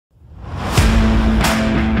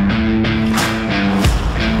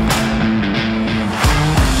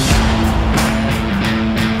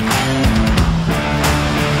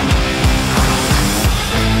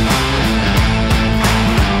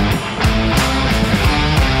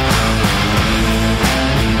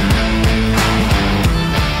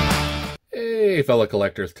Hey fellow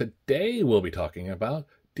collectors, today we'll be talking about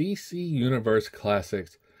DC Universe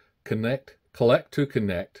Classics Collect to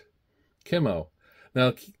Connect Chemo. Now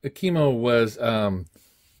Chemo was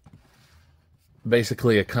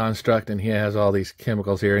basically a construct, and he has all these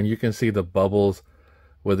chemicals here, and you can see the bubbles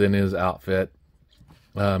within his outfit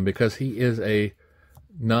because he is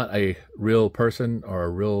not a real person or a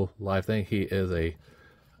real life thing. He is a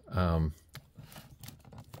I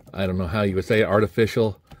don't know how you would say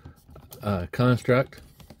artificial construct,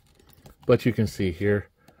 but you can see here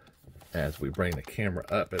as we bring the camera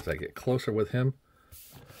up, as I get closer with him,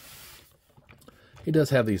 he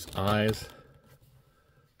does have these eyes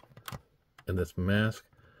and this mask,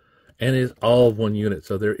 and it is all one unit,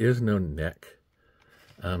 so there is no neck.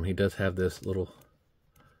 He does have this little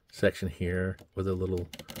section here with a little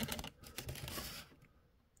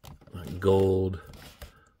gold,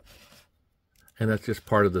 and that's just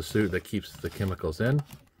part of the suit that keeps the chemicals in.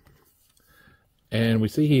 And we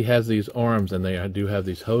see he has these arms, and they do have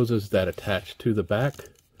these hoses that attach to the back.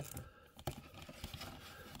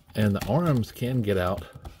 And the arms can get out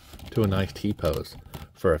to a nice T-pose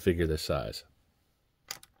for a figure this size.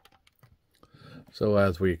 So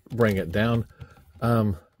as we bring it down,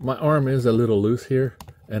 my arm is a little loose here,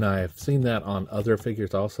 and I've seen that on other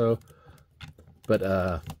figures also. But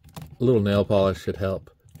a little nail polish should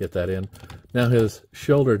help get that in. Now his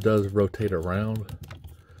shoulder does rotate around.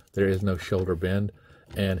 There is no shoulder bend,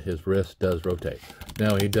 and his wrist does rotate.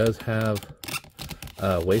 Now he does have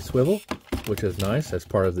a waist swivel, which is nice as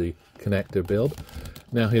part of the connective build.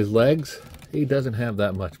 Now his legs, he doesn't have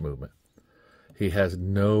that much movement. He has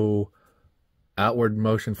no outward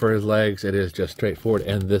motion for his legs. It is just straightforward,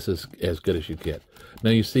 and this is as good as you get. Now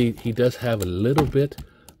you see he does have a little bit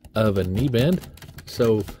of a knee bend,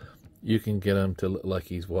 so you can get him to look like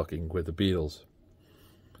he's walking with the Beatles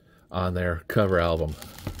on their cover album.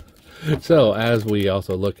 So as we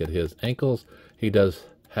also look at his ankles, he does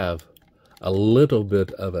have a little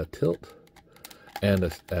bit of a tilt and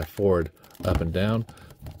a forward up and down.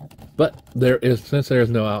 But since there's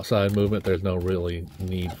no outside movement, there's no really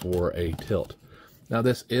need for a tilt. Now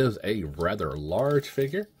this is a rather large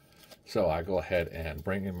figure, so I go ahead and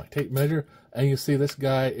bring in my tape measure, and you see this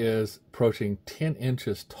guy is approaching 10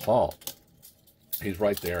 inches tall. He's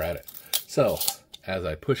right there at it. So as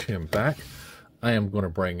I push him back, I am going to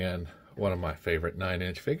bring in one of my favorite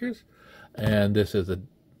 9-inch figures, and this is a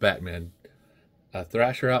Batman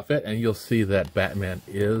Thrasher outfit, and you'll see that Batman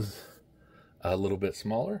is a little bit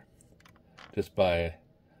smaller, just by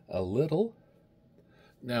a little.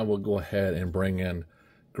 Now we'll go ahead and bring in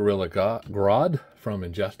Gorilla Grodd from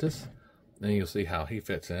Injustice, and you'll see how he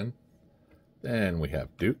fits in. Then we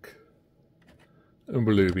have Duke, and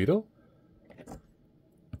Blue Beetle,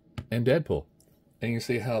 and Deadpool, and you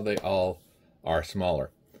see how they all are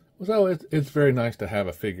smaller. So it's very nice to have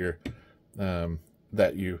a figure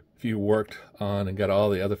that if you worked on and got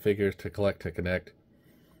all the other figures to collect to connect,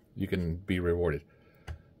 you can be rewarded.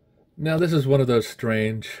 Now this is one of those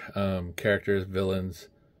strange characters, villains.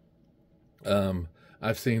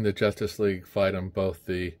 I've seen the Justice League fight them, both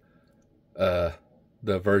the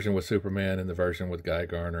version with Superman and the version with Guy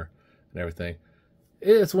Garner and everything.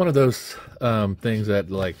 It's one of those things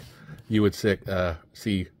that, like, you would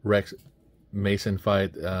see Rex Mason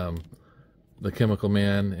fight the Chemical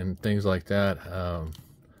Man and things like that.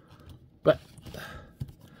 But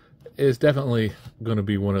it's definitely going to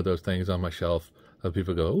be one of those things on my shelf that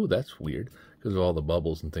people go, "Oh, that's weird," because of all the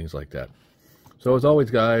bubbles and things like that. So as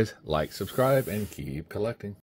always, guys, like, subscribe, and keep collecting.